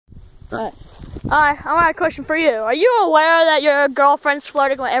Alright, I got a question for you. Are you aware that your girlfriend's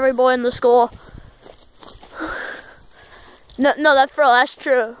flirting with every boy in the school? No, that's real. That's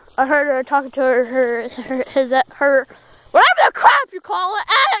true. I heard her talking to her whatever the crap you call it,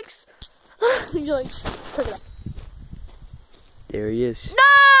 ex. You're like, check it out. There he is.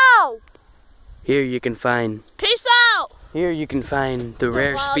 No! Here you can find. Peace out. Here you can find the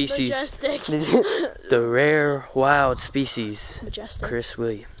rare wild, species. Majestic. The rare wild species. Majestic. Chris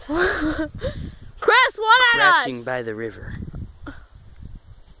Williams. Chris, what at us? Crouching by the river.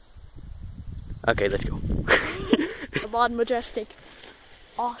 Okay, let's go. The wild, majestic,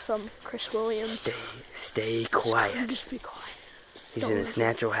 awesome Chris Williams. Stay quiet. Just be quiet. He's in his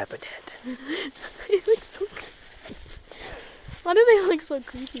natural habitat. He looks so creepy. Why do they look so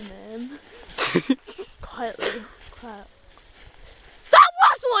creepy, man? Quietly. Quiet. Stop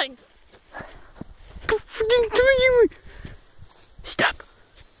wrestling! Stop.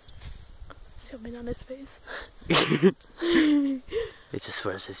 Zooming on his face. It's as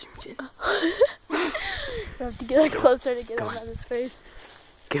far as it zooms in. You have to get closer to get on his face.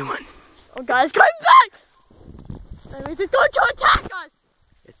 Come on. Oh, guys, coming back! That means it's going to attack us!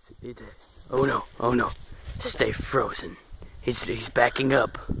 Oh no, oh no. Stay frozen. He's backing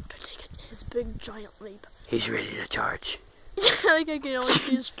up. Taking his big giant leap. He's ready to charge. Like I can only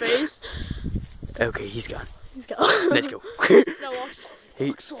see his face. Okay, he's gone. He's gone. Let's go. No, walk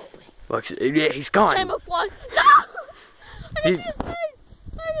slowly. Walk slowly. Yeah, he's gone. Camouflage. No! I can see his face!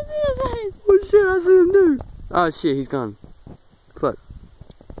 I can see his face! Oh shit, I see him there. Oh shit, he's gone. Fuck.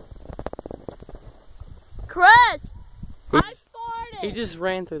 Chris! I farted! He just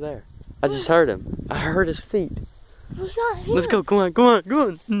ran through there. I just heard him. I heard his feet. It was not him. Let's go, come on, come on, come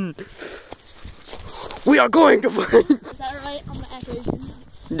on. We are going to find. Is that right? I'm gonna act Asian.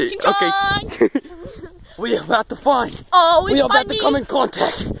 Okay. We are about to find. Oh, we are about to come in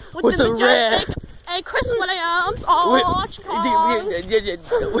contact with the rare. And Chris, what I am. Oh, we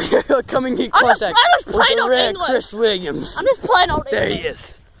are coming in contact with the rare English. Chris Williams. I'm just playing old There English. he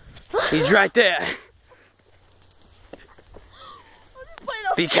is. He's right there.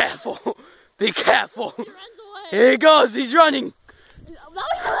 Be careful. Be careful. He runs away. Here he goes. He's running.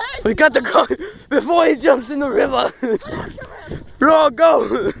 We got to go before he jumps in the river. Bro, go.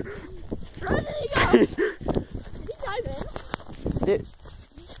 Where did he go? Did he dive in?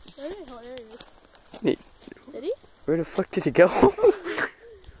 Did he? Where the fuck did he go?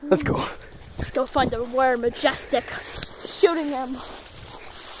 Let's go. Let's go find the rare majestic. Shooting him.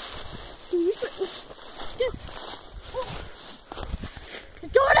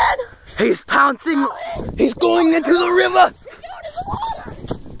 He's going in. He's pouncing. He's going into the river. He's going in the water.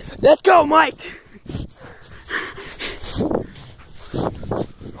 Let's go, Mike. In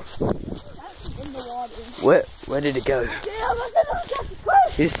the water. Where did it go? Yeah, look at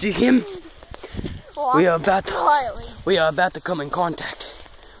those. You see him? We are about to come in contact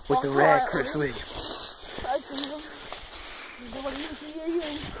with the rare Chris Williams. I see him.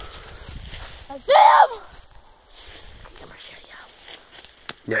 I see him. I'm gonna shoot you.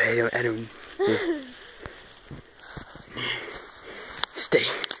 No, I don't. Stay.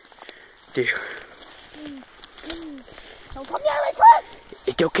 There. Don't come near me, Chris.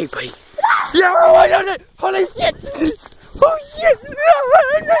 It's okay, buddy. Yeah, oh, no. Holy shit. Oh shit.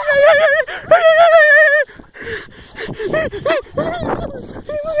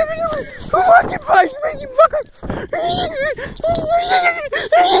 Come on, you fuckers.